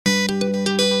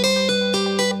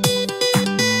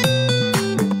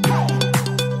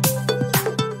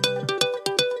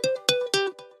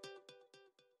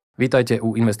Vítajte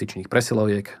u investičných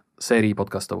presiloviek, sérii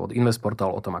podcastov od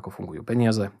Investportal o tom, ako fungujú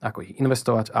peniaze, ako ich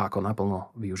investovať a ako naplno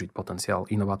využiť potenciál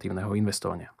inovatívneho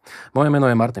investovania. Moje meno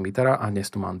je Martin Vitara a dnes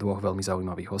tu mám dvoch veľmi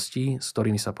zaujímavých hostí, s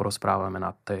ktorými sa porozprávame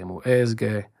na tému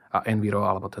ESG a Enviro,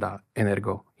 alebo teda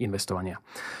energo investovania.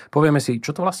 Povieme si,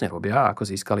 čo to vlastne robia a ako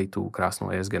získali tú krásnu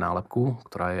ESG nálepku,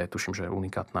 ktorá je, tuším, že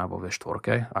unikátna vo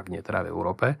V4, ak nie teda v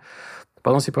Európe.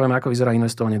 Potom si povieme, ako vyzerá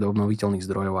investovanie do obnoviteľných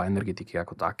zdrojov a energetiky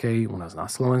ako takej u nás na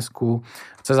Slovensku.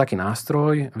 Cez aký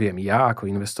nástroj viem ja ako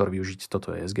investor využiť toto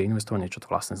ESG investovanie, čo to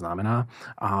vlastne znamená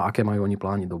a aké majú oni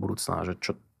plány do budúcna, že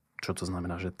čo to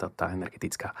znamená, že tá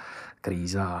energetická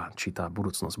kríza, či tá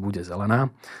budúcnosť bude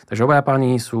zelená. Takže obaja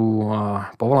páni sú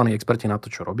povolaní experti na to,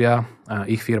 čo robia.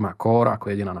 Ich firma KOOR ako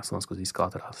jediná na Slovensku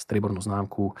získala teda striebornú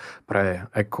známku pre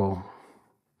eko.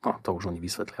 No, to už oni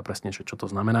vysvetlia presne, čo to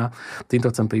znamená.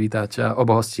 Týmto chcem privítať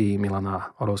oboch hostí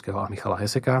Milana Orovského a Michala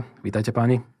Heseka. Vítajte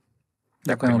páni.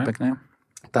 Ďakujem pekne.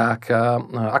 Tak,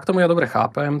 ak tomu ja dobre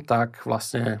chápem, tak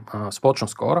vlastne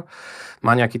spoločnosť KOOR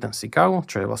má nejaký ten SICAV,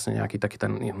 čo je vlastne nejaký taký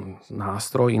ten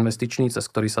nástroj investičný, cez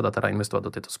ktorý sa dá teda investovať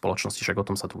do tejto spoločnosti, však o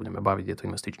tom sa tu budeme baviť, je to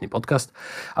investičný podcast.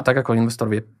 A tak ako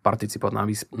investor vie participovať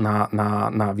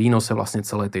na výnose vlastne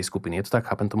celej tej skupiny. Je to tak?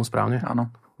 Chápem tomu správne? Áno.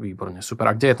 Výborne, super.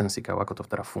 A kde je ten SICAV? Ako to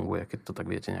teda funguje? Keď to tak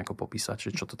viete nejako popísať,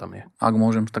 čo to tam je? Ak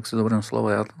môžem, tak si zoberiem slovo.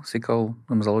 SICAV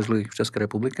sme založili v Českej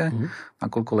republike.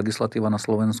 Nakoľko legislatíva na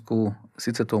Slovensku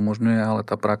síce to umožňuje, ale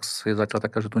tá prax je zatiaľ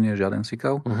taká, že tu nie je žiaden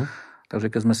SICAV.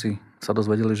 Takže keď sme sa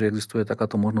dozvedeli, že existuje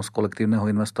takáto možnosť kolektívneho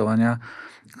investovania,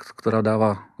 ktorá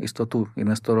dáva istotu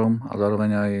investorom a zároveň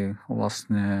aj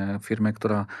vlastne firme,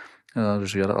 ktorá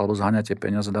žiada alebo zháňa tie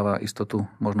peniaze, dáva istotu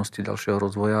možnosti ďalšieho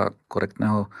rozvoja,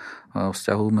 korektného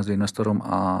vzťahu medzi investorom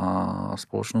a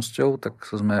spoločnosťou, tak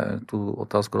sme tú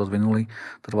otázku rozvinuli.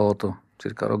 Trvalo to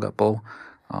cirka rok a pol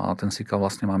a ten SICAV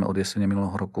vlastne máme od jesene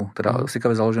minulého roku. Teda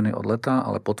SICAV je založený od leta,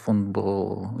 ale podfond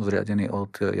bol zriadený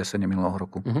od jesene minulého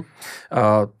roku.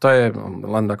 To je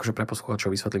len akože pre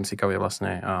poslucháčov vysvetlím, SICAV je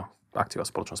vlastne akciová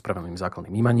spoločnosť s preveleným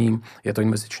základným imaním. Je to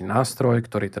investičný nástroj,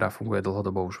 ktorý teda funguje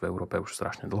dlhodobo už v Európe, už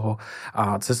strašne dlho.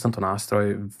 A cez tento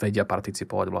nástroj vedia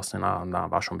participovať vlastne na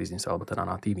vašom biznise, alebo teda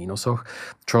na tých výnosoch.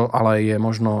 Čo ale je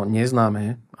možno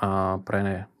neznáme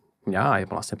pre mňa aj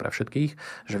vlastne pre všetkých,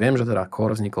 že viem, že teda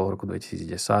KOOR vznikol v roku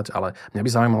 2010, ale mňa by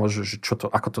zaujímalo, že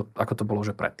ako to bolo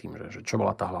že predtým, že čo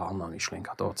bola tá hlavná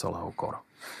myšlienka toho celého KOOR.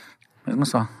 My sme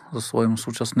sa so svojím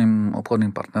súčasným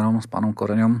obchodným partnerom, s pánom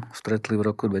Koreňom, stretli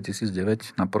v roku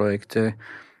 2009 na projekte,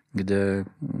 kde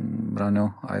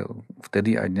Braňo aj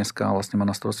vtedy, aj dneska vlastne má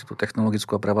na starosti tú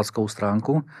technologickú a prevádzkovú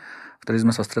stránku. Vtedy sme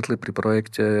sa stretli pri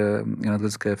projekte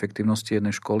energetickej efektívnosti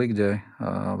jednej školy, kde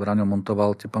Braňo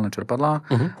montoval teplné čerpadlá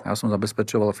a ja som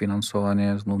zabezpečoval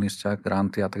financovanie, zmluvný vzťah,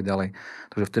 granty a tak ďalej.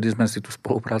 Takže vtedy sme si tú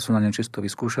spoluprácu na nečisto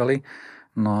vyskúšali.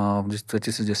 No a v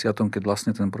 2010, keď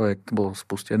vlastne ten projekt bol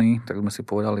spustený, tak sme si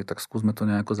povedali, tak skúsme to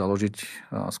nejako založiť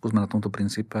a skúsme na tomto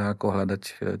princípe, ako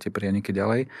hľadať tie prieniky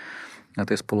ďalej. Na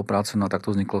tej spolupráce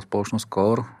takto vznikla spoločnosť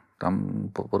KOOR. Tam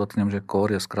podotknem, že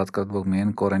KOOR je skrátka dvoch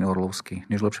mien, Koreň Orlovský.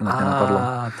 Nič lepšie nás nenapadlo.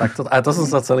 A to som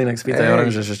sa celý inak spýtal,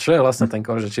 že čo je vlastne ten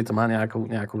KOOR, že či to má nejakú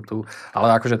tú,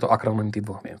 ale akože to akronym tých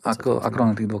dvoch mien.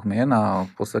 Akronym tých dvoch mien a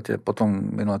v podstate potom,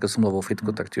 minulé, keď som bol vo fitku,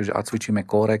 tak tiež cvičíme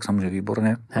KOORek, samozrejme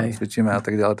výborne, cvičíme a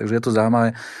tak ďalej. Takže je to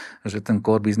zaujímavé, že ten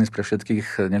KOOR biznis pre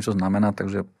všetkých niečo znamená,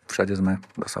 takže všade sme,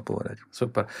 dá sa povedať.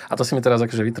 Super. A to si mi teraz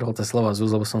akože vytrhol tie slova z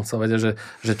úst, lebo som chcel vedieť,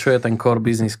 že čo je ten core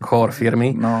biznis, core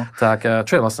firmy. No. Tak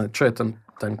čo je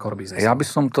ten core business? Ja by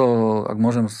som to, ak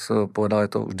môžem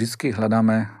povedať, to vždycky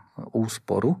hľadáme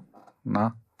úsporu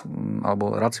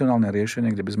alebo racionálne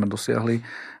riešenie, kde by sme dosiahli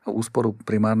úsporu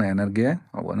primárnej energie,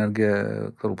 alebo energie,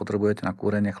 ktorú potrebujete na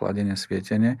kúrenie, chladenie,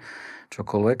 svietenie,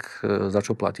 čokoľvek, za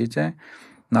čo platíte.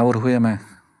 Navrhujeme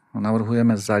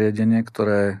zariadenie,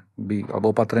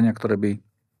 alebo opatrenia, ktoré by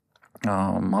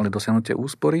mali dosiahnuť tie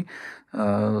úspory.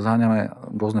 Zháňame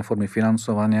rôzne formy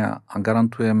financovania a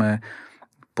garantujeme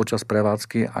počas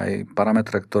prevádzky aj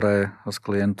parametre, ktoré s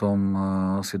klientom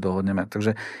si dohodneme.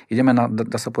 Takže ideme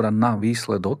dá sa povedať, na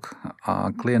výsledok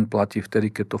a klient platí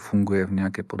vtedy, keď to funguje v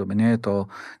nejakej podobe. Nie je to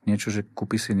niečo, že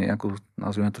kúpi si nejakú,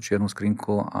 nazvime to čiernu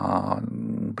skrinku a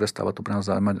prestáva to pre nás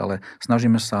zaujímať, ale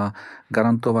snažíme sa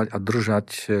garantovať a držať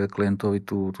klientovi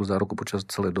tú záruku počas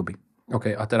celej doby. OK,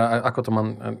 a teda ako to mám...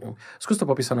 Skús to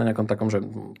popísať na nejakom takom, že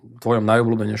tvojom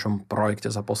najobľúbenejšom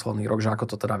projekte za posledný rok, že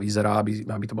ako to teda vyzerá,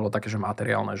 aby to bolo také, že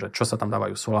materiálne, že čo sa tam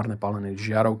dávajú, solárne panely,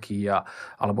 žiarovky,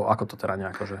 alebo ako to teda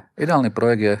nejako, že... Ideálny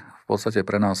projekt je v podstate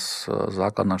pre nás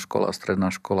základná škola, stredná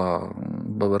škola,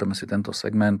 berieme si tento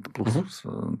segment, plus,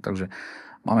 takže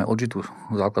Máme odžitú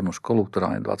základnú školu,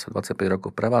 ktorá je 20-25 rokov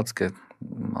v prevádzke,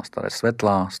 má staré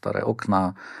svetlá, staré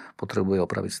okná, potrebuje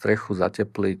opraviť strechu,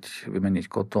 zatepliť, vymeniť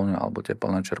kotolňu alebo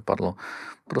tepelné čerpadlo.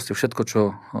 Proste všetko,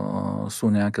 čo sú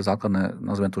nejaké základné,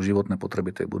 nazviem to, životné potreby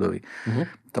tej budovy.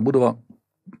 Tá budova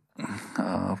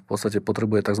v podstate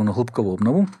potrebuje tzv. Hĺbkovú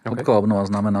obnovu. Hĺbková obnova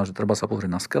znamená, že treba sa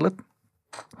pozrieť na skelet.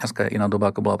 Dneska je iná doba,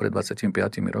 ako bola pred 25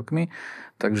 rokmi.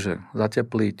 Takže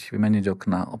zatepliť, vymeniť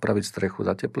okna, opraviť strechu,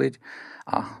 zatepliť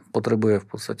a potrebuje v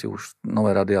podstate už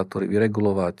nové radiátory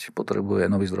vyregulovať, potrebuje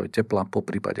nový zdroj tepla po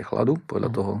prípade chladu. Podľa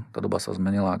toho tá doba sa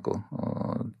zmenila, ako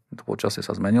počasie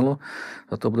sa zmenilo.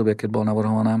 Za to obdobie, keď bola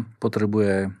navrhovaná,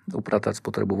 potrebuje upratať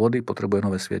spotrebu vody, potrebuje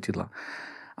nové svietidlá.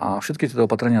 A všetky tieto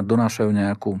opatrenia donášajú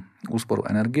nejakú úsporu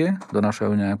energie,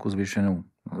 donášajú nejakú zvýšenú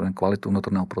kvalitu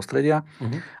vnútorného prostredia.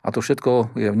 A to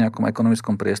všetko je v nejakom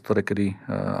ekonomickom priestore,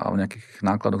 a v nejakých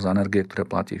nákladoch za energie, ktoré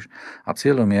platíš. A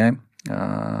cieľom je,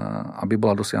 aby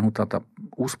bola dosiahnutá tá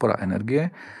úspora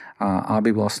energie a aby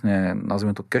vlastne,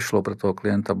 nazvime to cash flow pre toho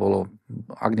klienta bolo,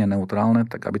 ak nie neutrálne,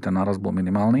 tak aby ten nárast bol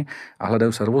minimálny a hľadajú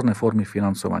sa rôzne formy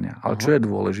financovania. Ale čo je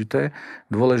dôležité?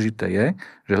 Dôležité je,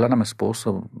 že hľadáme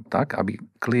spôsob tak, aby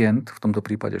klient, v tomto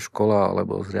prípade škola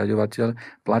alebo zriaďovateľ,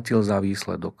 platil za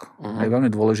výsledok. Je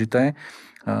veľmi dôležité.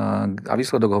 A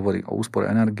výsledok hovorí o úspore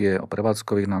energie, o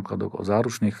prevádzkových nákladoch, o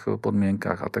záručných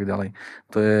podmienkach a tak ďalej.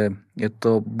 Je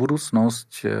to budúcnosť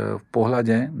v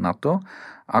pohľade na to,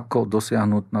 ako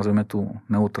dosiahnuť, nazveme tú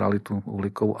neutralitu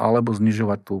uhlíkovú, alebo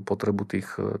znižovať tú potrebu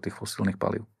tých fosílnych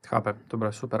palív. Chápem,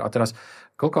 dobre, super. A teraz,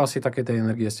 koľko asi takej tej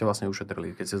energie ste vlastne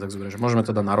ušetrili, keď si tak zoberie, že môžeme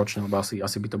to dať náročne, lebo asi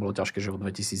by to bolo ťažké, že od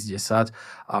 2010,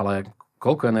 ale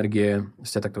koľko energie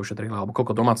ste takto ušetrili, alebo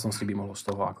koľko domácností by mohlo z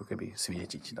toho ako keby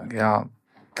svietiť? Tak? Ja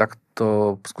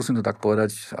skúsim to tak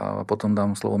povedať a potom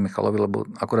dám slovo Michalovi, lebo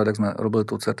akorát, ak sme robili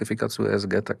tú certifikáciu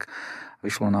ESG, tak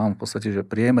vyšlo nám v podstate, že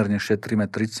priemerne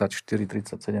šetríme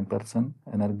 34-37%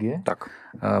 energie. Tak.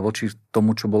 Voči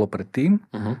tomu, čo bolo predtým,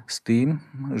 s tým,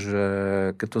 že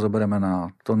keď to zoberieme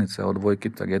na tony CO2,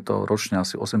 tak je to ročne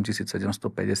asi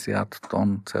 8750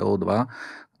 tón CO2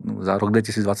 za rok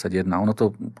 2021. Ono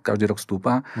to každý rok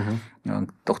stúpa.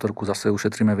 Tohto roku zase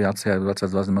ušetríme viacej, aj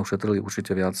 22 sme ušetrili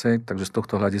určite viacej, takže z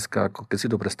tohto hľadiska, keď si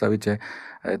to predstavíte,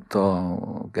 je to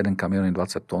jeden kamión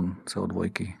 20 tón CO2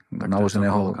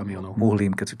 naloženého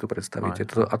uhlím, keď si to predstavíte.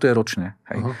 A to je ročne.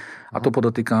 Hej. A to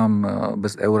podotýkam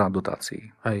bez eura dotácií.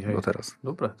 Hej. Doteraz.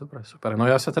 Dobre, super. No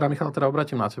ja sa Michal,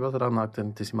 obratím na teba,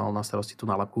 ty si mal na starosti tú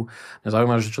nálepku. Mňa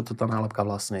zaujíma, že čo to tá nálepka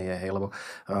vlastne je, hej, lebo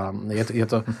je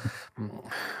to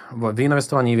v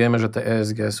investovaní vieme, že tie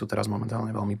ESG sú teraz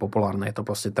momentálne veľmi populárne. Je to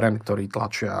proste trend, ktorý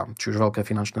tlačia či už veľké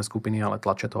finančné skupiny, ale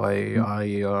tlačia to aj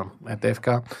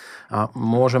ETF-ka. A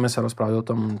môžeme sa rozprávať o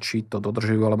tom, či to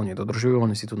dodržujú alebo nedodržujú.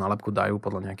 Oni si tú nálepku dajú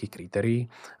podľa nejakých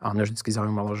kritérií. A mňa vždy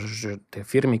zaujímalo, že tie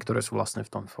firmy, ktoré sú vlastne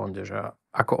v tom fonde, že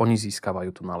ako oni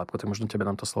získavajú tú nálepku. Tak možno tebe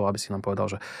dám to slovo, aby si nám povedal,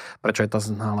 že prečo je tá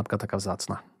nálepka taká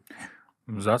vzácna.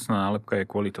 Vzácna nálepka je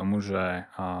kvôli tomu, že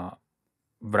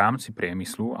v rámci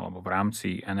priemyslu alebo v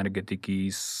rámci energetiky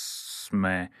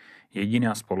sme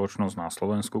jediná spoločnosť na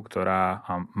Slovensku, ktorá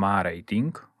má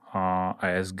rating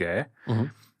ESG.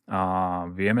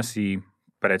 Vieme si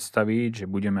predstaviť, že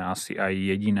budeme asi aj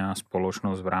jediná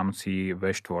spoločnosť v rámci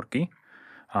V4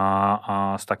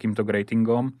 a s takýmto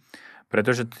ratingom.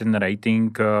 Pretože ten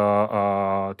rating,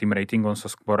 tým ratingom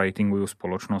sa skôr ratingujú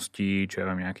spoločnosti, čo ja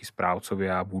viem, nejakí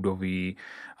správcovia budovy,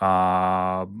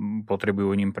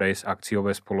 potrebujú ním prejsť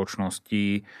akciové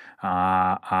spoločnosti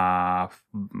a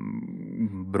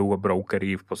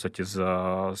brokery v podstate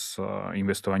s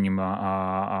investovaním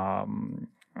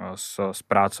s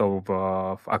prácou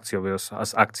v akciové,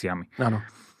 s akciami. Áno.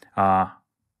 A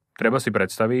treba si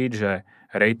predstaviť, že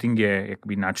rating je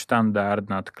akoby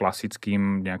nadštandard nad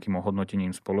klasickým nejakým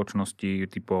ohodnotením spoločnosti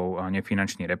typov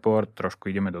nefinančný report. Trošku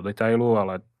ideme do detailu,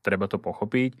 ale treba to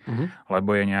pochopiť,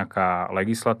 lebo je nejaká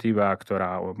legislatíva,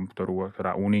 ktorá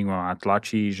Únia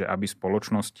tlačí, že aby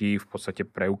spoločnosti v podstate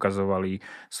preukazovali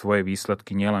svoje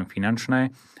výsledky nielen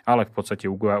finančné, ale v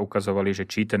podstate ukazovali, že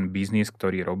či ten biznis,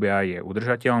 ktorý robia, je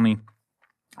udržateľný.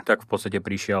 Tak v podstate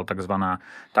prišiel tzv.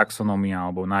 Taxonómia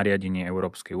alebo nariadenie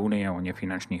Európskej únie o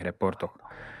nefinančných reportoch.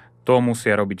 To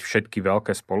musia robiť všetky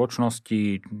veľké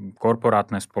spoločnosti,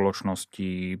 korporátne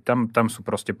spoločnosti. Tam sú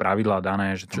proste pravidlá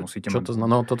dané, že to musíte mať.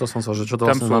 No, toto som sa, že čo to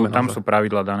vlastne znamená? Tam sú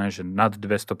pravidlá dané, že nad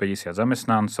 250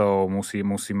 zamestnancov musí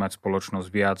mať spoločnosť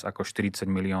viac ako 40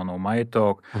 miliónov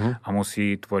majetok a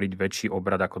musí tvoriť väčší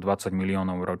obrad ako 20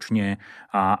 miliónov ročne,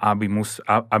 a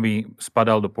aby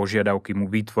spadal do požiadavky mu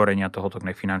vytvorenia tohoto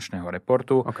nefinančného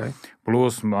reportu. Okay.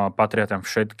 Plus patria tam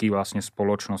všetky vlastne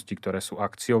spoločnosti, ktoré sú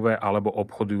akciové alebo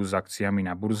obchodujú s s akciami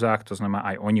na burzách, to znamená,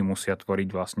 aj oni musia tvoriť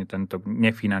vlastne tento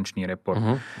nefinančný report.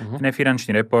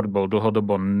 Nefinančný report bol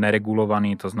dlhodobo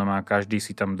neregulovaný, to znamená, každý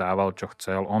si tam dával, čo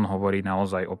chcel. On hovorí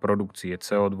naozaj o produkcii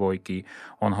CO2,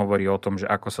 on hovorí o tom,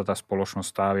 že ako sa tá spoločnosť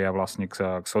stavia vlastne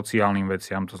k sociálnym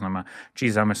veciam, to znamená,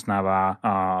 či zamestnáva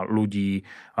ľudí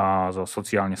zo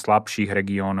sociálne slabších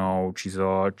regiónov,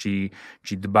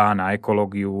 či dbá na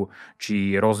ekológiu,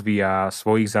 či rozvíja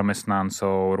svojich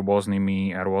zamestnancov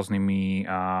rôznymi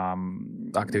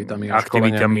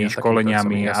aktivitami,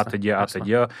 školeniami a teda.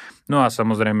 No a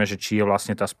samozrejme, že či je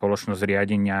vlastne tá spoločnosť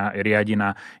riadená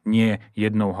nie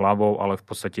jednou hlavou, ale v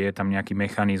podstate je tam nejaký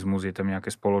mechanizmus, je tam nejaké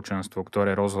spoločenstvo,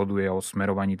 ktoré rozhoduje o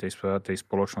smerovaní tej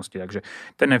spoločnosti. Takže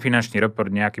ten nefinančný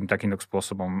report nejakým takýmto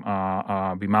spôsobom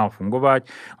by mal fungovať,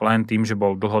 len tým, že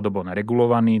bol dlhodobo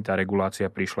neregulovaný, tá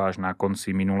regulácia prišla až na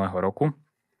konci minulého roku,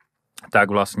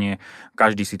 tak vlastne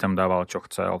každý si tam dával, čo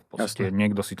chcel. V podstate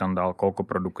niekto si tam dal, koľko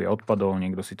produkuje odpadov,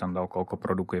 niekto si tam dal, koľko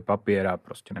produkuje papiera,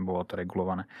 proste nebolo to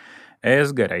regulované.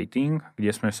 ESG rating,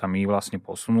 kde sme sa my vlastne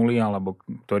posunuli, alebo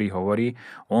ktorý hovorí,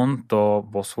 on to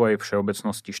vo svojej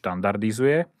všeobecnosti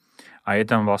štandardizuje a je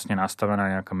tam vlastne nastavená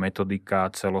nejaká metodika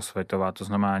celosvetová. To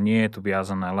znamená, nie je to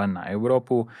viazané len na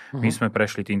Európu. My sme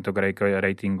prešli týmto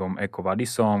ratingom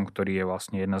EcoVadisom, ktorý je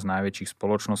vlastne jedna z najväčších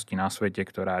spoločností na svete,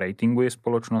 ktorá ratinguje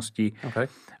spoločnosti. Okay.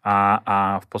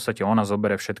 A v podstate ona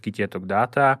zobere všetky tieto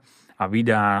dáta a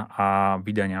vydá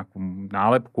nejakú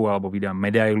nálepku alebo vydá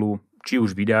medailu, či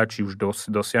už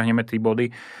dosiahneme 3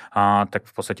 body, tak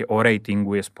v podstate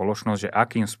oratinguje spoločnosť, že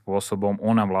akým spôsobom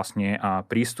ona vlastne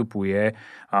prístupuje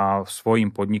svojim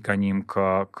podnikaním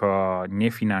k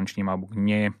nefinančným alebo k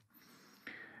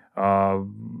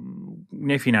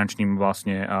nefinančným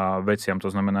vlastne veciam.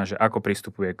 To znamená, že ako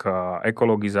pristupuje k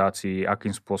ekologizácii,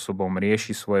 akým spôsobom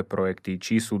rieši svoje projekty,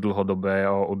 či sú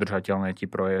dlhodobé udržateľné tie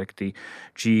projekty,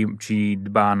 či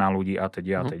dbá na ľudí a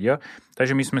teda.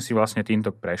 Takže my sme si vlastne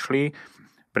týmto prešli.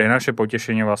 Pre naše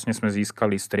potešenie vlastne sme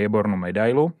získali striebornú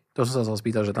medailu. To som sa chcel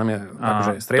spýtať, že tam je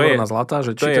akože strieborná zlata,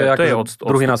 že či to je akože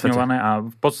druhý na svete. A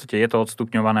v podstate je to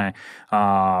odstupňované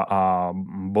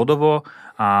bodovo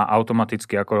a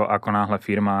automaticky ako náhle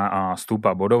firma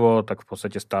stúpa bodovo, tak v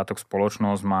podstate táto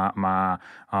spoločnosť má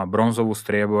bronzovú,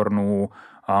 striebornú,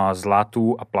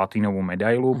 zlatú a platínovú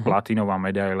medailu. Platínová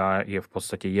medaila je v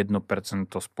podstate 1%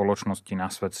 spoločnosti na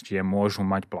svete môžu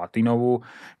mať platínovú.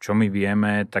 Čo my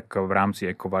vieme, tak v rámci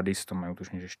EcoVadis to majú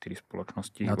tuším, že 4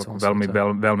 spoločnosti.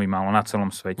 Veľmi málo na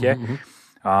celom svete.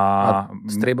 A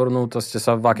striebornú, to ste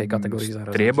sa v akej kategórii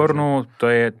zahrali? Striebornú, to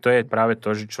je práve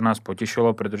to, čo nás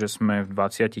potešilo, pretože sme v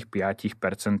 25%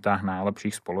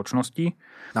 najlepších spoločností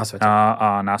na svete,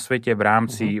 na svete v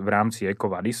rámci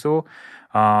EcoVadisu.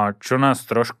 Čo nás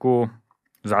trošku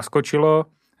zaskočilo,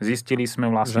 zistili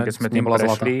sme vlastne, keď sme tým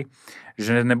prešli,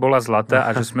 že nebola zlata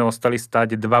a že sme ostali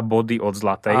stať 2 body od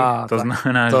zlatej. To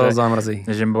znamená,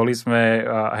 že boli sme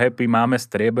happy, máme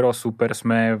striebro, super,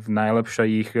 sme v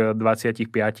najlepších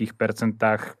 25%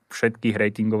 všetkých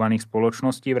ratingovaných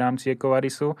spoločností v rámci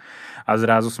EcoVadisu a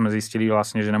zrazu sme zistili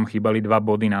vlastne, že nám chýbali 2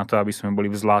 body na to, aby sme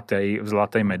boli v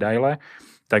zlatej medaile.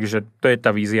 Takže to je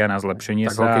tá vízia na zlepšenie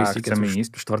tak sa a chceme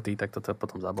ísť. Štvrtý, tak to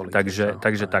potom zabolí.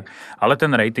 Takže tak. Ale ten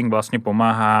rating vlastne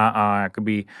pomáha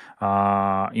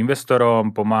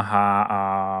investorom,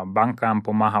 pomáha bankám,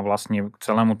 pomáha vlastne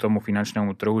celému tomu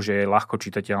finančnému trhu, že je ľahko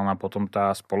čitateľná potom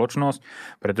tá spoločnosť,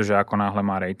 pretože ako náhle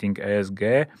má rating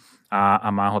ESG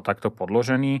a má ho takto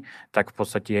podložený, tak v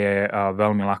podstate je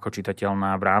veľmi ľahko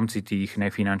čitateľná v rámci tých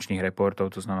nefinančných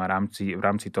reportov, to znamená v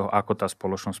rámci toho, ako tá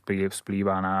spoločnosť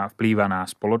vplýva na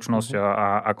spoločnosť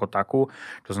ako takú.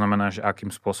 To znamená, že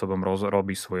akým spôsobom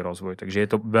robí svoj rozvoj. Takže je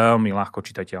to veľmi ľahko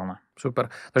čitateľné.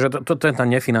 Super. Takže to je tá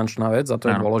nefinančná vec a to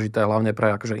je dôležité hlavne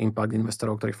pre akože impact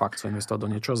investorov, ktorí fakt chcú investovať do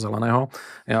niečoho zeleného.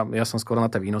 Ja som skoro na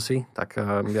tie výnosy, tak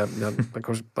ja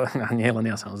akože, nie len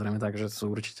ja samozrejme, takže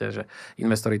sú určite, že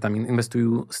investori tam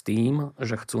investujú s tým,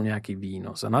 že chcú nejaký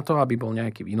výnos. A na to, aby bol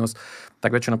nejaký výnos, tak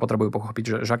väčšinou potrebujú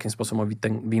pochopiť, že akým spôsobom vy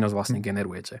ten výnos vlastne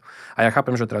generujete. A ja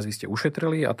chápem, že teraz vy ste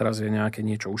ušetrili a teraz je nejaké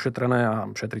niečo ušetrené a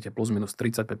šetríte plus minus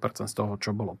 35% z toho,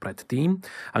 čo bolo predtým.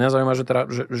 A mňa zaujíma,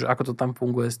 že ako to tam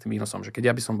funguje s tým výnosom. Že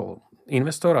keď ja by som bol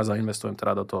investor a zainvestujem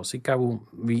teda do toho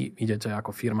SICAVu, vy idete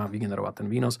ako firma vygenerovať ten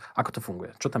výnos. Ako to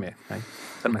funguje? Čo tam je? Hej?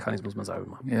 Ten mechanizmus ma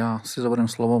zaujíma. Ja si zoberiem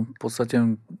slovo. V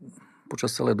podstate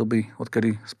počas celej doby,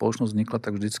 odkedy spoločnosť vznikla,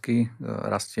 tak vždycky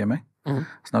rastieme.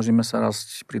 Snažíme sa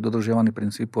rásť pri dodržiavaní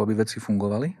princípu, aby veci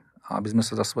fungovali a aby sme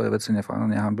sa za svoje veci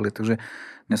nehambili. Takže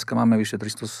dneska máme vyše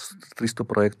 300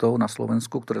 projektov na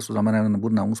Slovensku, ktoré sú zamerané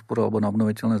buď na úsporu alebo na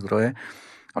obnoviteľné zdroje.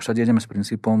 A všade ideme s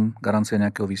princípom garancie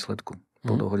nejakého výsledku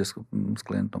po dohode s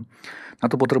klientom.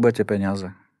 Na to potrebujete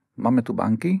peniaze. máme tu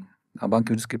banky a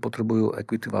banky vždy potrebujú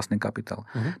equity, vlastný kapitál.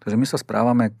 Takže my sa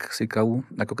správame k SICAVu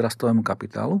ako k rastovému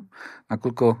kapitálu,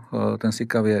 nakoľko ten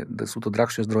SICAV sú to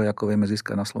drahšie zdroje, ako vieme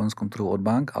získať na slovenskom trhu od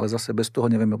bank, ale zase bez toho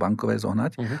nevieme bankové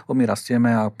zohnať. My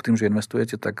rastieme a tým, že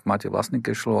investujete, tak máte vlastný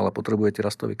cash flow, ale potrebujete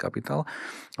rastový kapitál.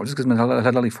 A vždy sme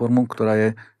hľadali formu, ktorá je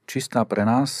čistá pre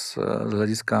nás z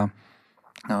hľadiska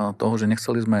toho, že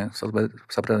nechceli sme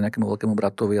sa predať nejakému veľkému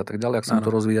bratovi a tak ďalej, ak chceme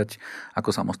to rozvíjať ako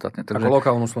samostatne. Takže, ako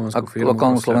lokálnu slovenskú firmu.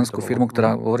 Lokálnu slovenskú firmu,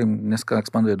 ktorá, hovorím, dneska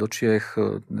expanduje do Čiech,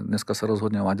 dneska sa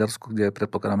rozhodne o Maďarsku, kde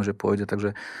predpokladáme, že pôjde,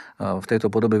 takže v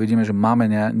tejto podobe vidíme, že máme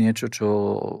niečo, čo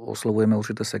oslovujeme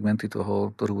určité segmenty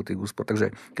toho trhu tých úspor.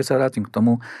 Takže keď sa vrátim k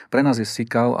tomu, pre nás je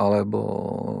SICAV alebo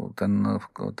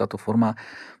táto forma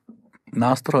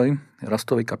nástroj,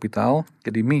 rastový kapitál,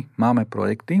 kedy my máme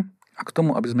projekty, a k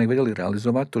tomu, aby sme ich vedeli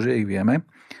realizovať, to, že ich vieme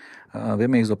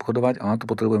ich zobchodovať a na to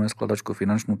potrebujeme skladačku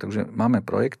finančnú. Takže máme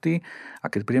projekty a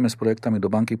keď prídeme s projektami do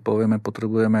banky, povieme,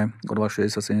 potrebujeme od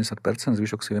 60-70%,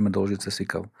 zvyšok si vieme doložiť cez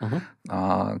SICAV. A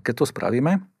keď to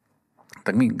spravíme,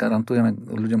 tak my garantujeme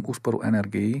ľuďom úsporu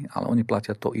energií, ale oni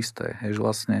platia to isté. Že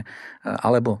vlastne,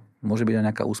 alebo môže byť aj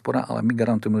nejaká úspora, ale my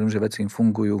garantujeme ľuďom, že veci im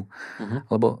fungujú.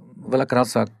 Lebo veľakrát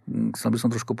chcel by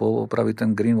som trošku popraviť ten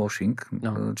greenwashing,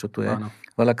 čo tu je.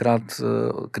 Veľakrát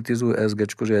kritizujú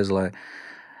ESG, že je zlé.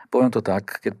 Poviem to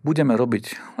tak, keď budeme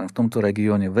robiť len v tomto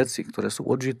regióne veci, ktoré sú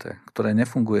odžité, ktoré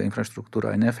nefunguje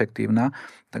infraštruktúra, je neefektívna,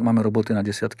 tak máme roboty na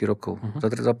desiatky rokov.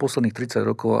 Za posledných 30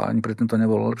 rokov, a ani predtým to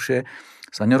nebolo lepšie,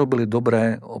 sa nerobili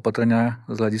dobré opatrenia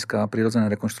z hľadiska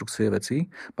prírodzenej rekonštrukcie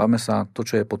vecí. Bavíme sa to,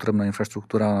 čo je potrebná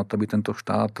infraštruktúra na to, aby tento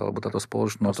štát alebo táto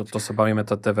spoločnosť... To sa bavíme,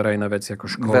 tie verejné veci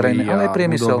ako školy verejné, ale aj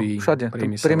priemysel, budovy. Všade.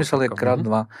 Priemysel je krát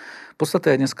dva.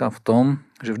 Podstata je dneska v tom,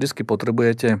 že vždycky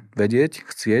potrebujete vedieť,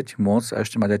 chcieť, môcť a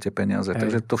ešte mať aj tie peniaze.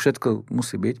 Takže to všetko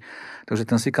musí byť. Takže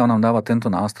ten SICAV nám dáva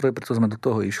tento nástroj, preto sme do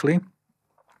toho išli.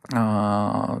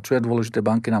 A čo je dôležité,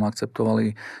 banky nám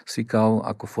akceptovali SICAV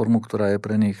ako formu, ktorá je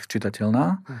pre nich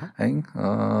čitateľná,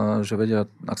 že vedia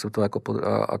akceptovať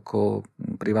ako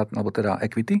privátne, alebo teda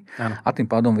equity, a tým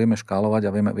pádom vieme škálovať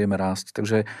a vieme rásť.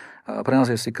 Takže pre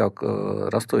nás je SICAV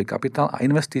rastový kapitál a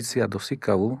investícia do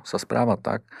SICAVu sa správa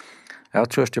tak, ja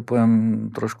čo ešte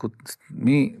poviem trošku,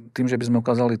 my tým, že by sme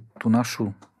ukázali tú našu,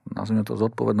 nazvime to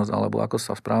zodpovednosť, alebo ako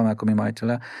sa správame ako my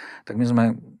majiteľia, tak my sme,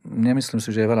 nemyslím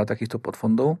si, že je veľa takýchto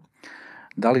podfondov,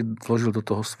 vložil do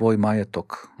toho svoj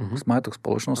majetok. Majetok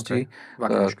spoločnosti.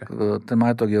 Ten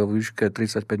majetok je vo výške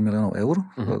 35 miliónov eur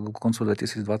k koncu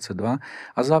 2022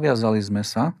 a zaviazali sme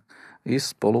sa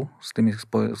ísť spolu s tými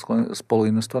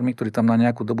spoluinvestormi, ktorí tam na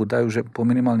nejakú dobu dajú, že po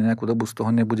minimálne nejakú dobu z toho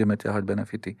nebudeme ťahať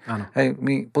benefity.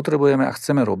 My potrebujeme a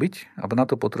chceme robiť, a na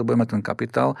to potrebujeme ten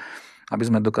kapitál, aby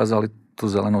sme dokázali tú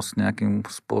zelenosť nejakým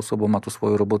spôsobom a tú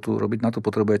svoju robotu robiť. Na to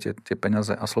potrebujete tie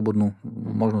peniaze a slobodnú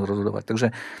možnosť rozhodovať. Takže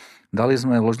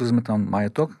vložili sme tam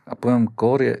majetok a poviem,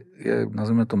 KOOR je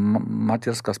nazvime to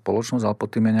materská spoločnosť, ale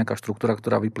pod tým je nejaká štruktúra,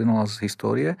 ktorá vyplynula z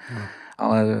histórie,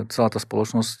 ale celá tá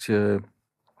spoločnosť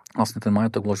vlastne ten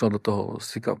majetok vložila do toho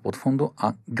SICAV podfondu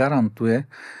a garantuje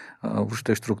v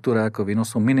určitej štruktúre ako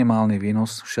výnosom minimálny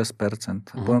výnos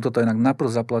 6%. Poviem toto inak, najprv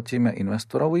zaplatíme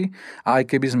investorovi a aj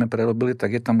keby sme prerobili,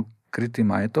 tak je tam krytý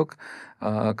majetok,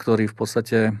 ktorý v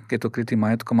podstate, keď to krytý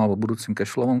majetkom alebo budúcim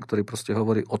cashflowom, ktorý proste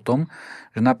hovorí o tom,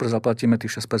 že najprv zaplatíme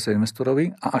tých 6%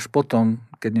 investorovi a až potom,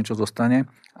 keď niečo zostane,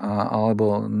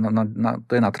 alebo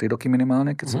to je na 3 roky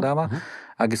minimálne, keď sa dáva,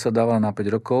 a keď sa dáva na 5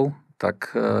 rokov,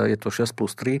 tak je to 6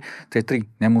 plus 3. Tie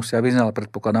 3 nemusia vyznať, ale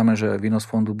predpokladáme, že výnos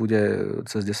fondu bude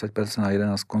cez 10% a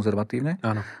 11% konzervatívne.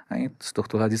 Z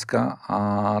tohto hľadiska. A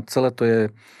celé to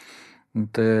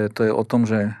je o tom,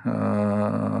 že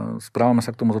správame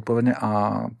sa k tomu zodpovedne a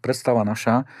predstava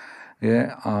naša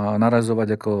je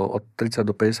narazovať ako od 30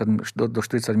 do 50 do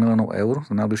 40 miliónov eur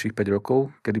za najbližších 5 rokov,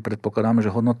 kedy predpokladáme,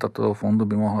 že hodnota toho fondu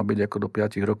by mohla byť ako do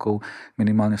 5 rokov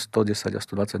minimálne 110 a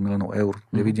 120 miliónov eur,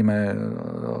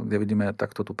 kde vidíme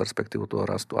takto tú perspektívu toho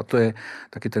rastu. A to je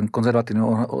taký ten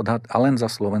konzervatívny odhad, a len za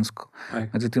Slovensko.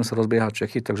 Medzi tým sa rozbieha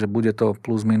Čechy, takže bude to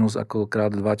plus minus ako krát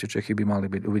 2, tie Čechy by mali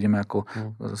byť. Uvidíme, ako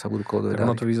sa budú kolegovia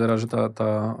dariť. Ono to vyzerá, že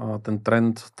ten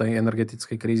trend tej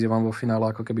energetickej krízy vám vo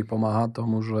finále ako keby pomáha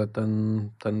tomu, že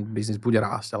ten biznis bude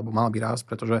rásť, alebo mal by rásť,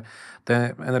 pretože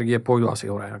tie energie pôjdu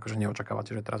asi hore. Akože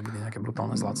neočakávate, že teraz bude nejaké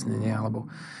brutálne zlacnenie, alebo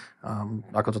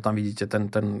ako to tam vidíte, ten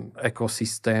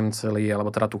ekosystém celý, alebo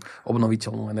teda tú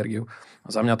obnoviteľnú energiu.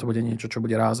 A za mňa to bude niečo, čo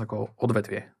bude rásť ako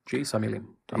odvetvie. Či sa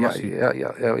milím?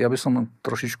 Ja by som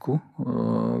trošičku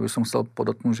chcel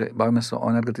podotknúť, že bavíme sa o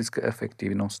energetickej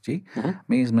efektívnosti.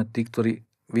 My sme tí, ktorí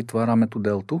vytvárame tú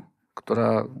deltu,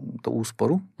 ktorá tú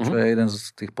úsporu, čo je jeden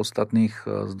z tých podstatných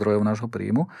zdrojov nášho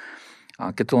príjmu. A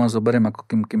keď to len zoberiem, ako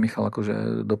kým Michal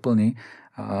akože doplní,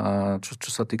 čo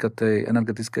sa týka tej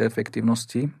energetickej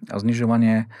efektívnosti a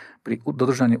znižovanie pri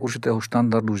dodržaní určitého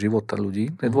štandardu života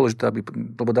ľudí. To je dôležité,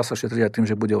 lebo dá sa šetriť aj tým,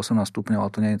 že bude 18 stupňov,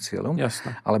 ale to nie je cieľom.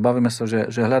 Jasne. Ale bavíme sa,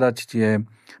 že hľadať tie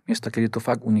miesta, keď to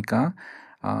fakt uniká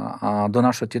a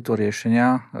donášať tieto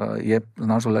riešenia je z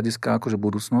nášho hľadiska akože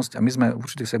budúcnosť. A my sme v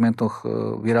určitých segmentoch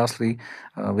vyrástli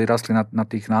na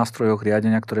tých nástrojoch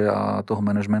riadenia, toho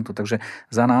manažmentu. Takže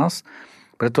za nás,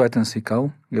 preto aj ten SICAV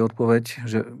je odpoveď,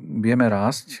 že vieme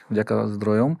rásť vďaka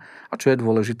zdrojom. A čo je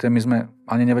dôležité, my sme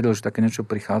ani nevedeli, že také niečo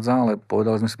prichádza, ale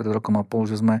povedali sme si pred rokom a pol,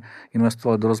 že sme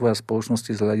investovali do rozvoja spoločnosti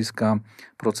z hľadiska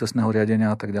procesného riadenia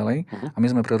a tak ďalej. A my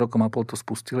sme pred rokom a pol to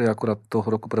spustili, akurát toho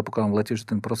roku predpokladám v lete, že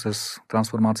ten proces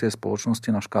transformácie spoločnosti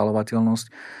na škálovateľnosť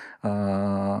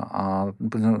a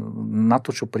na to,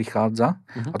 čo prichádza,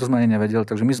 a to sme ani nevedeli.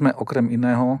 Takže my sme okrem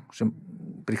iného, že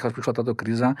prišla táto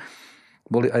kríza,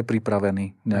 boli aj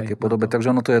pripravení v nejakej podobe.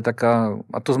 Takže ono to je taká,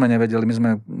 a to sme nevedeli, my sme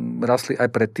rastli aj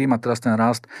predtým a teraz ten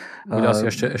rast bude asi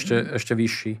ešte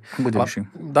vyšší. Bude vyšší.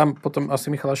 Dám potom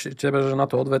asi, Michal, ešte tebe, že na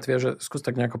to odvetvie, že skús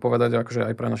tak nejako povedať, akože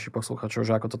aj pre našich poslucháčov,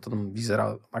 že ako to tam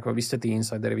vyzerá. Ako vy ste tí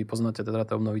insideri, vy poznáte teda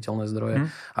tie obnoviteľné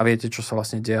zdroje a viete, čo sa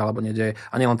vlastne deje alebo nedieje.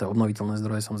 A nielen tie obnoviteľné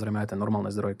zdroje, samozrejme aj tie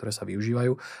normálne zdroje, ktoré sa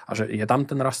využívajú. A že je tam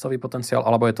ten rastový potenciál,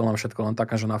 alebo je to len všetko len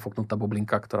taká, že nafúknutá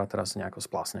bublinka, ktorá teraz nejako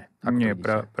splasne. Nie,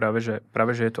 práve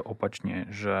že je to opačne,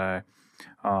 že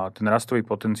ten rastový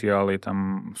potenciál je tam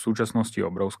v súčasnosti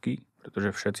obrovský, pretože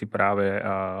všetci práve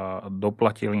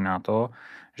doplatili na to,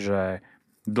 že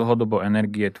dlhodobo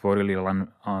energie tvorili len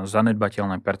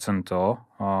zanedbateľné percento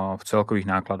v celkových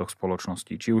nákladoch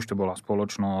spoločnosti. Či už to bola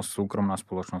spoločnosť, súkromná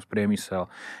spoločnosť, priemysel,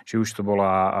 či už to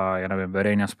bola,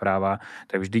 verejná správa,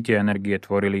 tak vždy tie energie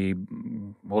tvorili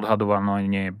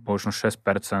odhadované možno 6%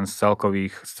 z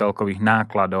celkových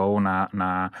nákladov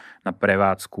na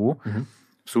prevádzku.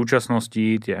 V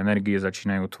súčasnosti tie energie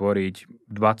začínajú tvoriť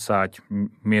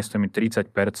 20, miestami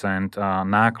 30%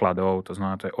 nákladov, to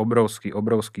znamená, to je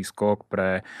obrovský skok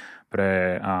pre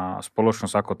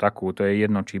spoločnosť ako takú. To je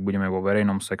jedno, či budeme vo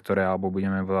verejnom sektore alebo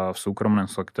budeme v súkromnom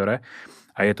sektore.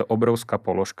 A je to obrovská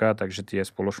položka, takže tie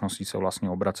spoločnosti sa vlastne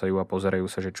obracajú a pozerajú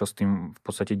sa, že čo s tým v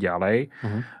podstate ďalej.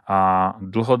 A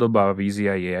dlhodobá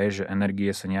vízia je, že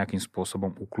energie sa nejakým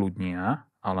spôsobom ukludnia,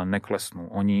 ale neklesnú.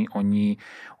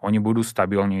 Oni budú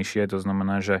stabilnejšie, to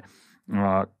znamená, že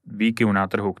výkyv na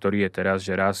trhu, ktorý je teraz,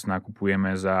 že raz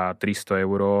nakupujeme za 300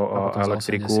 €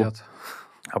 elektriku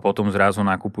a potom zrazu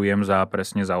nakupujem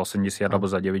presne za 80 alebo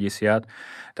za 90,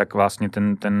 tak vlastne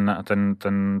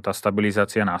tá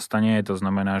stabilizácia nastane. To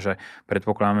znamená, že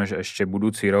predpokladáme, že ešte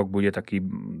budúci rok bude taký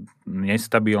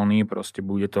nestabilný, proste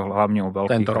bude to hlavne o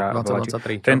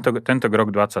veľkých... Tento rok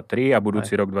 23 a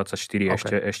budúci rok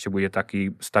 24 ešte bude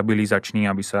taký stabilizačný,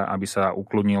 aby sa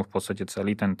ukludnil v podstate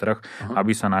celý ten trh,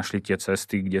 aby sa našli tie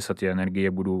cesty, kde sa tie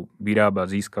energie budú vyrábať,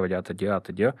 získavať a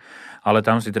teda. Ale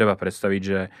tam si treba predstaviť,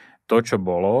 že to, čo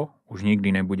bolo, už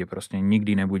nikdy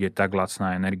nebude tak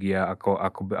lacná energia,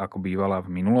 ako bývala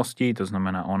v minulosti. To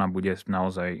znamená, ona bude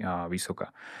naozaj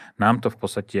vysoká. Nám to v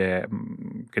podstate,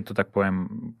 keď to tak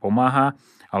poviem, pomáha,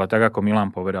 ale tak ako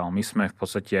Milan povedal, my sme v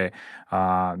podstate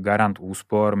garant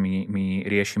úspor, my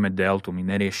riešime deltu, my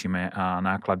neriešime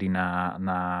náklady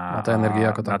na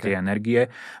tie energie,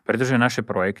 pretože naše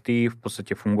projekty v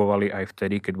podstate fungovali aj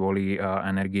vtedy, keď boli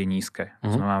energie nízke.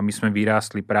 Znamená, my sme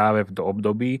vyrástli práve v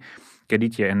období, kedy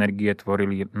tie energie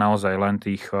tvorili naozaj len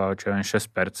tých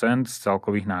 6% z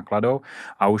celkových nákladov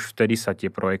a už vtedy sa tie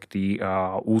projekty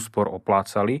úspor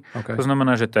oplácali. Okay. To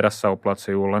znamená, že teraz sa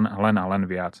oplácajú len a len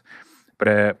viac.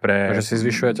 Takže si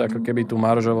zvyšujete ako keby tú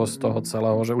maržovosť toho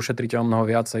celého, že ušetríte o mnoho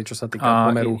viacej, čo sa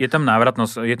týka pomeru. Je tam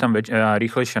návratnosť, je tam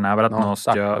rýchlejšia návratnosť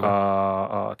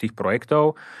tých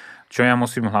projektov. Čo ja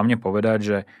musím hlavne povedať,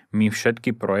 že my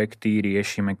všetky projekty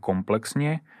riešime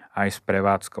komplexne, aj s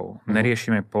prevádzkou.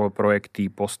 Neriešime projekty,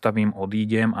 postavím,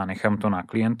 odídem a nechám to na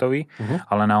klientovi,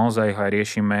 ale naozaj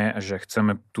riešime, že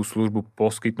chceme tú službu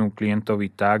poskytnúť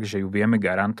klientovi tak, že ju vieme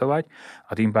garantovať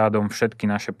a tým pádom všetky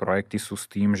naše projekty sú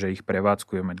s tým, že ich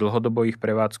prevádzkujeme. Dlhodobo ich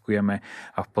prevádzkujeme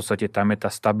a v podstate tam je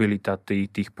tá stabilita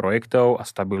tých projektov a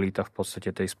stabilita v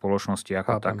podstate tej spoločnosti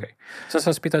ako takej. Chcem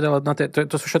sa spýtať, ale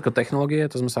to sú všetko technológie,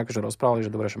 to sme sa akože rozprávali,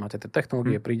 že dobre, že máte tie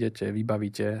technológie, prídete,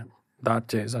 vybavíte,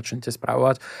 dáte, začnete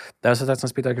správovať. Ja sa tak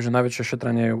chcem spýtať, že najväčšie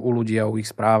šetrenie u ľudí a u ich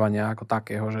správania ako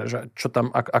takého, že čo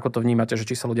tam, ako to vnímate, že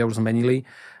či sa ľudia už zmenili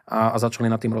a začali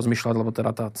nad tým rozmýšľať, lebo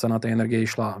teda tá cena tej energie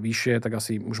išla vyššie, tak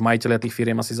asi už majitelia tých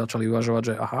firiem asi začali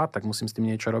uvažovať, že aha, tak musím s tým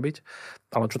niečo robiť.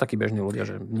 Ale čo takí bežní ľudia,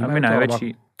 že vnímajú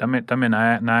tam je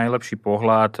najlepší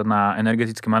pohľad na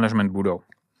energetický manažment budov.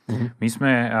 My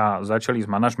sme začali s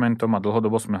manažmentom a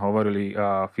dlhodobo sme hovorili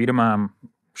firmám,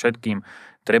 všetkým,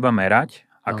 treba merať.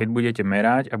 A keď budete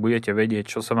merať a budete vedieť,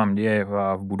 čo sa vám deje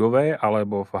v budove,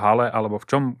 alebo v hale, alebo v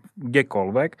čom,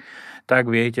 kdekoľvek, tak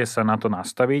viete sa na to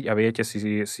nastaviť a viete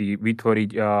si vytvoriť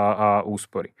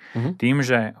úspory. Tým,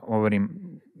 že,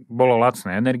 hovorím, bolo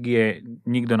lacné energie,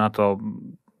 nikto na to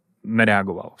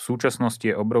nereagoval. V súčasnosti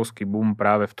je obrovský boom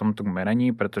práve v tomto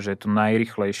meraní, pretože je to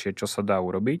najrýchlejšie, čo sa dá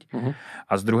urobiť.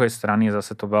 A z druhej strany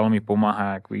zase to veľmi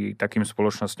pomáha takým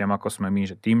spoločnostiam, ako sme my,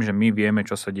 že tým, že my vieme,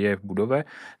 čo sa deje v budove,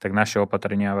 tak naše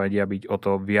opatrenia vedia byť o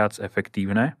to viac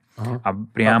efektívne a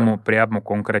priamo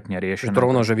konkrétne riešené. To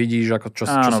rovno, že vidíš, čo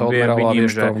sa odmeralo a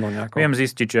vieš to rovno nejako. Viem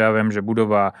zistiť, že ja viem, že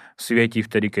budova svieti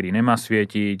vtedy, kedy nemá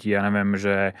svietiť. Ja neviem,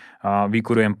 že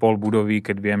vykurujem pol budovy,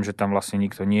 keď viem, že tam vlastne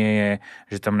nikto nie je,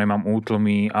 že tam nemám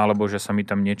útlmy, alebo že sa mi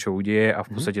tam niečo udieje a v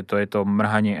podstate to je to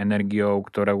mrhanie energiou,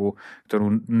 ktorú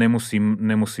nemusím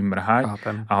mrhať.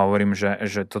 A hovorím,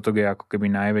 že toto je ako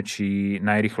keby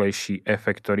najrýchlejší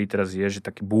efekt, ktorý teraz je, že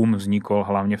taký boom vznikol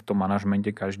hlavne v tom manažmente,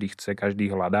 každý chce,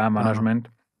 hľadá manažment.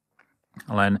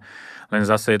 Len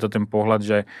zase je to ten pohľad,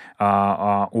 že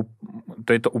to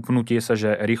je to upnutie sa,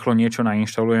 že rýchlo niečo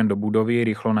nainštalujem do budovy,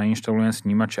 rýchlo nainštalujem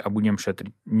snímače a budem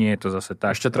šetriť. Nie je to zase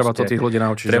tak. Ešte treba to tých ľudí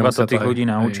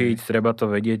naučiť. Treba to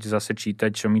vedieť, zase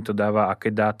čítať, čo mi to dáva,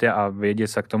 aké dáta a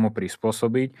vedieť sa k tomu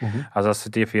prispôsobiť. A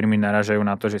zase tie firmy naražajú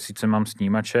na to, že síce mám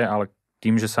snímače, ale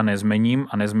tým, že sa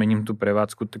nezmením tú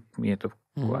prevádzku, tak je to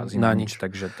kvázi na nič.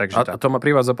 Takže a to ma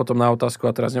privádza potom na otázku,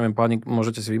 a teraz neviem, páni,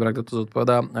 môžete si vybrať, kto to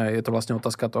zodpovedá. Je to vlastne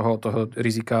otázka toho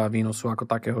rizika výnosu ako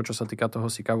takého, čo sa týka toho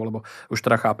SICAVu, lebo už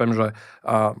teda chápem, že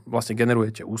vlastne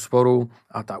generujete úsporu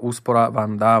a tá úspora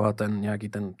vám dáva ten nejaký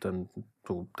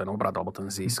ten obrad alebo ten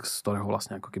zisk, z ktorého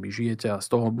vlastne ako keby žijete a z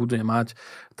toho bude mať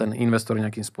ten investor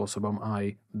nejakým spôsobom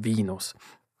aj výnos.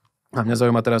 A mňa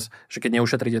zaujíma teraz, že keď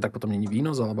neušetríte, tak potom není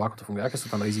výnos, alebo ako to funguje, aké sú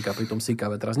tam rizika pri tom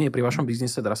SICAVe. Teraz nie pri vašom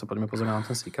biznise, teraz sa poďme pozrieť na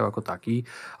ten SICAV ako taký,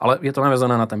 ale je to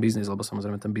naviazané na ten biznis, lebo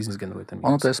samozrejme ten biznis generuje ten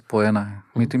výnos. Ono to je spojené.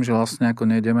 My tým, že vlastne ako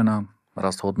nejdeme na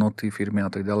rast hodnoty firmy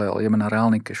a tak ďalej, ale ideme na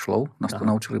reálny cash flow, nás to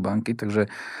naučili banky, takže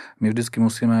my vždycky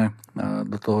musíme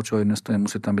do toho, čo investujeme,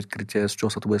 musí tam byť krytie, z čoho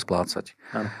sa to bude splácať.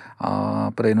 A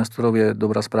pre investorov je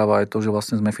dobrá správa aj to, že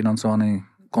vlastne sme financovaní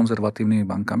konzervatívnymi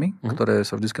bankami, ktoré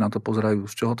sa vždy na to pozerajú,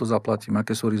 z čoho to zaplatím,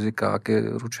 aké sú rizika, aké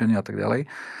ručenia a tak ďalej.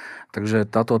 Takže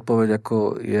táto odpoveď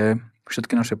ako je,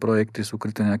 všetky naše projekty sú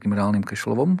kryté nejakým reálnym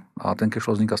cashflowom a ten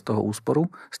cashflow vzniká z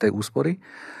tej úspory,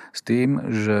 s tým,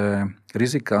 že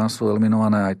rizika sú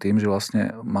eliminované aj tým, že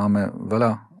vlastne máme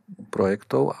veľa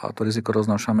projektov a to riziko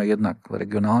roznášame jednak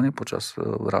regionálne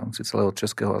v rámci celého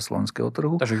českého a slovenského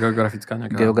trhu. Takže geografická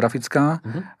nejaká. Geografická.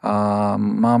 A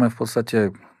máme v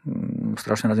podstate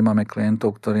strašne radi máme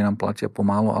klientov, ktorí nám platia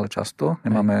pomálo, ale často.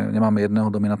 Nemáme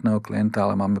jedného dominantného klienta,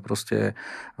 ale máme proste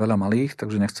veľa malých,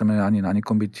 takže nechceme ani na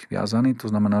nikom byť viazaní. To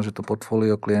znamená, že to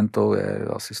portfólio klientov je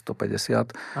asi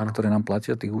 150, ktoré nám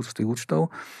platia z tých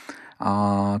účtov. A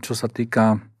čo sa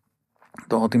týka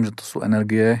toho tým, že to sú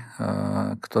energie,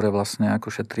 ktoré vlastne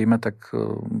ako šetríme, tak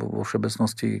vo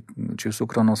všeobecnosti, či v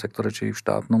súkromnom sektore, či v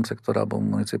štátnom sektore alebo v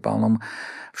municipálnom,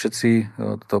 všetci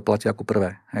to platia ako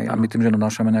prvé. Hej? A my tým, že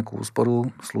donášame nejakú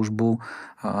úsporu, službu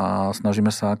a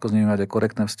snažíme sa ako s nimi mať aj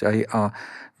korektné vzťahy a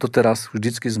doteraz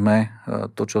vždycky sme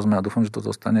to, čo sme, a dúfam, že to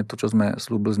zostane, to, čo sme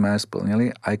slúbili, sme aj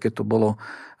splnili, aj keď to bolo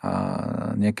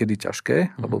niekedy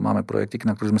ťažké, lebo máme projekty,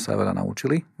 na ktorých sme sa veľa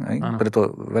naučili,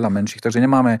 preto veľa menších. Takže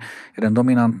nemáme jeden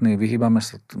dominantný, vyhýbame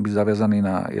sa byť zaviazaní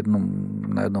na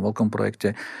jednom veľkom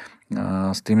projekte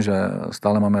s tým, že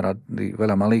stále máme rady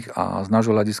veľa malých a z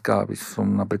nášho hľadiska, aby som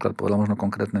napríklad povedal možno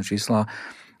konkrétne čísla,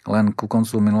 len ku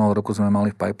koncu minulého roku sme mali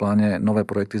v pipeline nové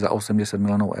projekty za 80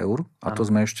 miliónov eur a to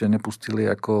sme ešte nepustili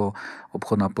ako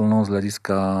obchod naplno z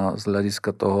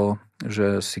hľadiska toho,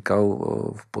 že SICAV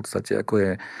v podstate ako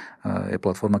je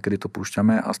platforma, kedy to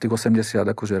púšťame a z tých 80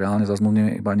 akože reálne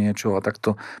zazmluvníme iba niečo a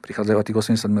takto prichádzajú a tých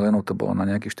 80 miliónov to bolo na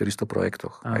nejakých 400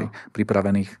 projektoch aj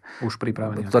pripravených,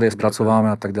 ktoré spracovávame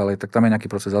a tak ďalej. Tak tam je nejaký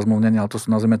proces zazmluvnenia, ale to sú,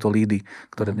 nazvime to lídy,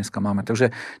 ktoré dneska máme. Takže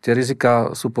tie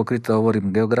rizika sú pokryté, hovorím,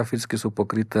 geograficky sú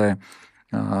pokryté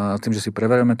tým, že si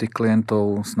preverujeme tých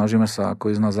klientov, snažíme sa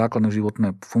ako ísť na základné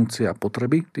životné funkcie a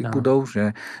potreby tých budov,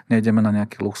 že nejdeme na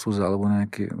nejaký luxus alebo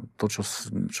nejaký to,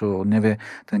 čo nevie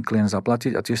ten klient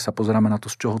zaplatiť a tiež sa pozeráme na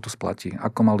to, z čoho to splatí,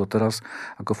 ako mal doteraz,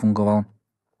 ako fungoval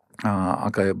a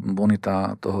aká je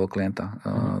bonita toho klienta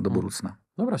do budúcna.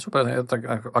 Dobre, super.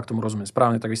 Tak ak tomu rozumiem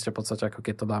správne, tak vy ste v podstate, ako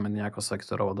keď to dáme nejako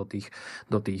sektorovo do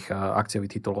tých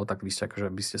akciových titulov, tak vy ste akože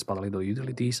by ste spadali do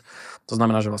utilities. To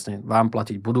znamená, že vlastne vám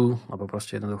platiť budú, lebo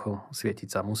proste jednoducho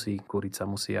svietiť sa musí, kúriť sa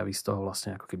musí a vy z toho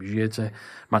vlastne ako keby žijete.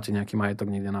 Máte nejaký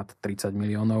majetok niekde nad 30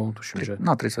 miliónov, tuším, že...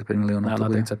 Na 35 miliónov. Na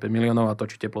 35 miliónov a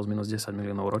točíte plus minus 10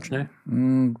 miliónov ročne?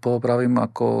 Popravím,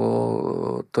 ako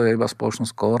to je iba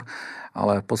spoločnosť KOOR,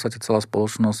 ale v podstate celá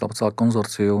spoločnosť, alebo celá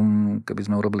konzorcium, keby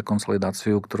sme urobili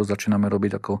konsolidáciu, ktorú začíname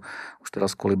robiť ako už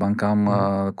teraz kvôli bankám,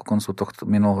 ku koncu tohto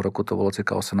minulého roku to bolo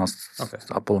cirka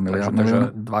 18,5 miliónov. Takže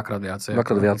dvakrát viacej.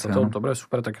 Dobre,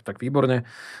 super, tak výborne.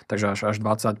 Takže až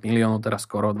 20 miliónov, teraz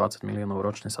skoro 20 miliónov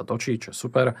ročne sa točí, čo je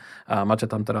super. A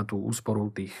máte tam teda tú úsporu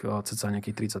tých cca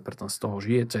nejakých 30% z toho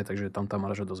žijete, takže tam tá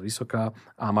marža dosť vysoká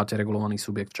a máte regulovaný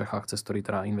subjekt v Čechách, cez ktorý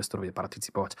teda investor vie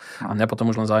participovať. A mňa potom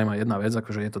už len zaujíma jedna vec,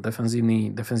 akože je to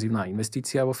defenzívna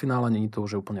investícia vo finále, nie je to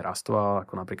už úplne rastová,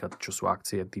 ako napríklad čo sú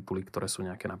akcie, tituly, ktoré sú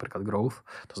nejaké napríklad growth,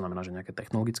 to znamená, že nejaké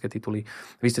technologické tituly.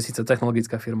 Vy ste síce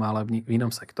technologická firma, ale v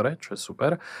inom sektore, čo je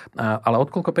super, ale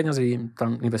od koľko peňazí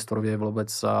tam investor vie vôbec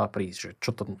prísť, že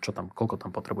čo tam, koľko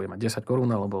tam potrebuje mať, 10 korún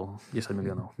alebo 10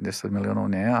 miliónov? 10 miliónov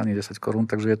nie, ani 10 korún,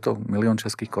 takže je to 1 000 000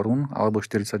 českých korún alebo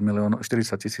 40 000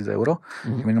 eur.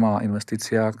 Minimálna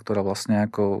investícia, ktorá vlastne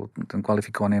ako ten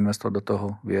kvalifikovaný investor do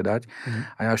toho vie dať.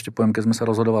 A ja ešte poviem, keď sme sa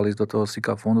rozhodovali do toho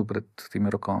SICA fondu pred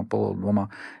tými rokom a pol, dvoma,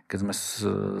 keď sme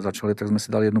začali, tak sme si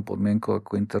dali jednu podmienku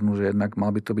ako internú, že jednak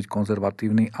mal by to byť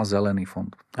konzervatívny a zelený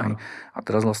fond. A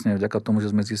teraz vlastne vďaka tomu,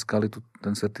 že sme získali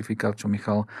ten certifikát, čo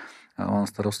Michal mám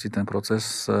starosti ten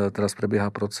proces, teraz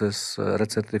prebieha proces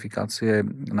recertifikácie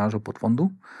nášho podfondu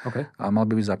a mal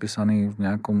by byť zapísaný v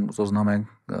nejakom zozname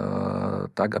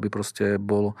tak, aby proste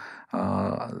bol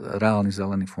reálny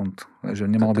zelený fond. Že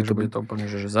nemalo by to byť úplne,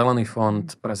 že zelený fond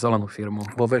pre zelenú firmu.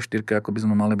 Vo V4 ako by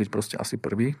sme mali byť proste asi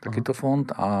prvý takýto fond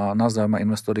a nás zaujíma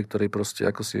investori, ktorí proste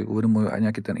ako si uvedomujú aj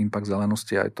nejaký ten impact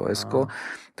zelenosti, aj to ESG.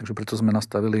 Takže preto sme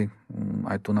nastavili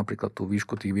aj tu napríklad tú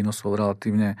výšku tých výnosov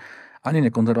relatívne ani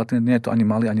nekonzervatívne, nie je to ani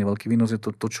malý, ani veľký výnos, je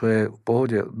to, čo je v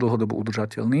pohode dlhodobo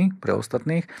udržateľný pre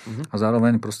ostatných a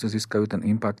zároveň proste získajú ten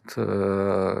impact.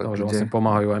 Že vlastne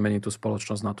pomáhajú aj meniť tú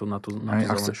spoločnosť na tú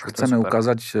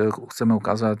chceme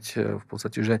ukázať v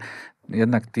podstate, že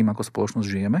jednak tým, ako spoločnosť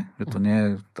žijeme, že to nie je,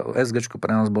 to ESG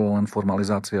pre nás bolo len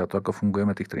formalizácia, to ako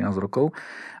fungujeme tých 13 rokov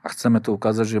a chceme to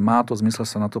ukázať, že má to zmysel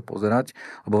sa na to pozerať,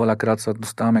 lebo veľakrát sa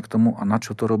dostávame k tomu, a na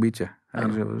čo to robíte.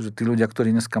 Že tí ľudia,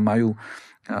 ktorí dneska majú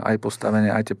aj postavenie,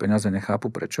 aj tie peniaze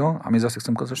nechápu prečo a my zase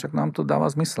chcem povedať, však nám to dáva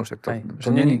zmysel.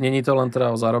 Není to len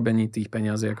teda o zarobení tých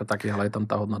peniazí ako takých, ale je tam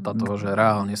tá hodnota toho, že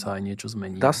reálne sa aj niečo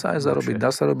zmení. Dá sa aj zarobiť, dá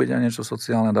sa robiť aj niečo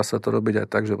sociálne, dá sa to robiť aj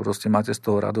tak, že proste máte z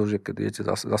toho radosť, že keď idete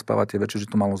zaspávate večer, že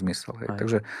to malo zmysel.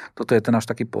 Takže toto je ten náš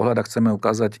taký pohľad a chceme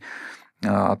ukázať.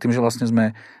 A tým, že vlastne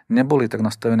sme neboli tak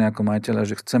nastavení ako majiteľe,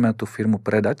 že chceme tú firmu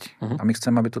predať a my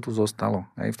chceme, aby to tu zostalo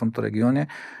aj v tomto regióne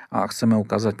a chceme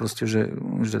ukázať proste, že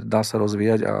dá sa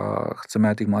rozvíjať a chceme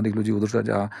aj tých mladých ľudí udržať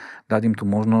a dať im tú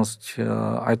možnosť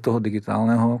aj toho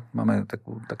digitálneho. Máme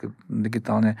také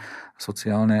digitálne,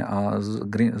 sociálne a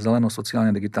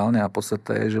zeleno-sociálne digitálne a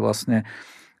podstata je, že vlastne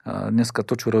dneska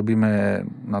to, čo robíme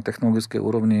na technologickej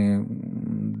úrovni,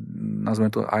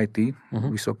 nazveme to IT,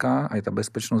 vysoká, aj tá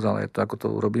bezpečnosť, ale aj to, ako to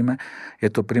urobíme, je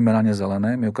to primerane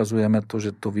zelené. My ukazujeme to,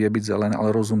 že to vie byť zelené, ale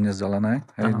rozumne zelené.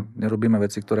 Nerobíme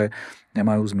veci, ktoré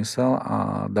nemajú zmysel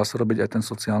a dá sa robiť aj ten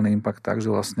sociálny impact tak, že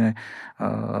vlastne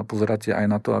pozeráte aj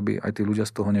na to, aby aj tí ľudia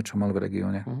z toho niečo mali v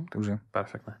regióne. Takže...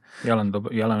 Perfektné. Ja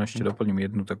len ešte doplním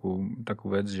jednu takú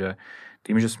vec, že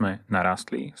tým, že sme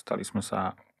narastli, stali sme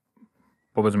sa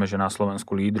povedzme, že na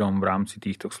Slovensku lídrom v rámci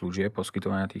týchto služieb,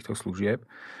 poskytovania týchto služieb,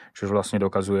 čo vlastne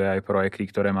dokazuje aj projekty,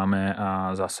 ktoré máme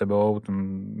za sebou.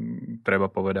 Treba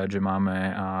povedať, že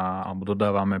máme alebo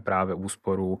dodávame práve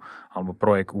úsporu alebo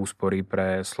projekt úspory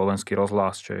pre slovenský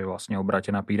rozhlas, čo je vlastne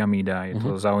obratená pyramída. Je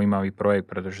to zaujímavý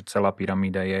projekt, pretože celá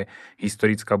pyramída je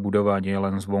historická budova, nie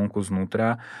len zvonku,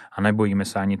 znútra a nebojíme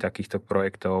sa ani takýchto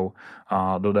projektov.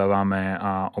 Dodávame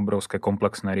obrovské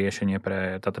komplexné riešenie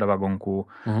pre Tatravagonku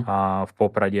a v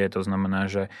Poprade, to znamená,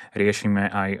 že riešime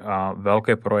aj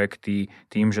veľké projekty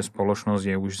tým, že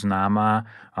spoločnosť je už známa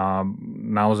a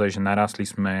naozaj, že narastli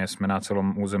sme na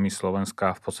celom území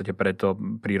Slovenska, v podstate preto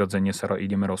prirodzene sa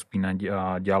ideme rozpínať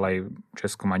ďalej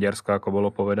Česko-Maďarsko, ako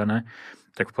bolo povedané,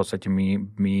 tak v podstate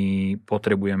my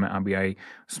potrebujeme, aby aj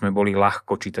sme boli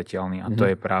ľahko čitateľní a to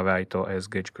je práve aj to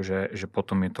ESG, že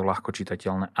potom je to ľahko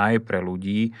čitateľné aj pre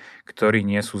ľudí, ktorí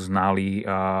nie sú znalí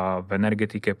v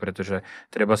energetike, pretože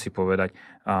treba si povedať,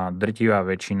 drtivá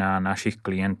väčšina našich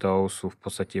klientov sú v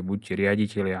podstate buď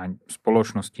riaditelia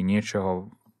spoločnosti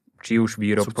niečoho, či už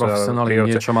výrobca, sú profesionálni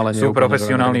niečom, ale sú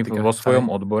profesionálni vo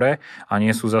svojom odbore a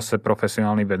nie sú zase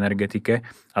profesionálni v energetike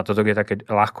a toto je také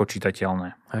ľahko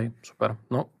čitateľné. Hej, super.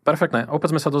 No, perfektné.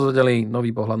 Opäť sme sa dozvedeli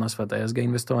nový pohľad na svet ESG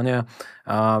investovania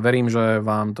a verím, že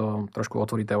vám to trošku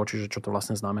otvorí tie oči, že čo to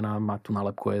vlastne znamená mať tú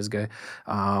nálepku ESG.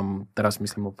 A teraz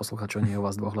myslím o poslucháčov, nie o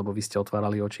vás dvoch, lebo vy ste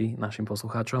otvárali oči našim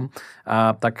poslucháčom.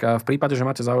 A tak v prípade, že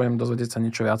máte záujem dozvedieť sa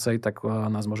niečo viacej, tak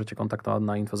nás môžete kontaktovať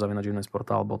na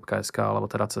info@invesportal.sk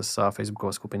alebo teda cez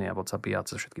facebookové skupiny a WhatsAppy a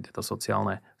cez všetky tieto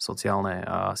sociálne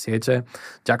siete.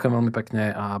 Ďakujem veľmi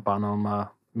pekne a pánom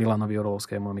Milanovi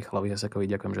Orlovskému a Michalovi Hesekovi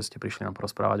ďakujem, že ste prišli nám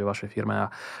porozprávať o vašej firme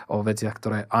a o veciach,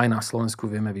 ktoré aj na Slovensku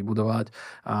vieme vybudovať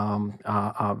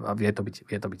a vie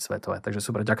to byť svetové. Takže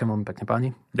super, ďakujem veľmi pekne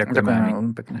páni. Ďakujem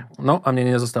veľmi pekne. No a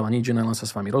mne nezostáva nič iné, len sa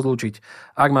s vami rozlúčiť.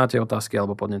 Ak máte otázky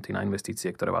alebo podnety na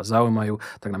investície, ktoré vás zaujímajú,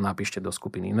 tak nám napíšte do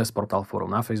skupiny Invesportal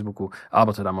Forum na Facebooku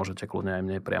alebo teda môžete kľudne aj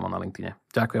mne priamo na LinkedIne.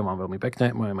 Ďakujem vám veľmi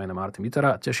pekne. Moje meno je Martin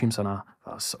Vitera. Teším sa na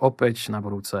vás opäť na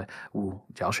budúce u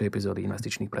ďalšej epizódy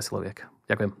investičných presiloviek.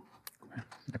 Ďakujem.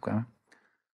 Ďakujem.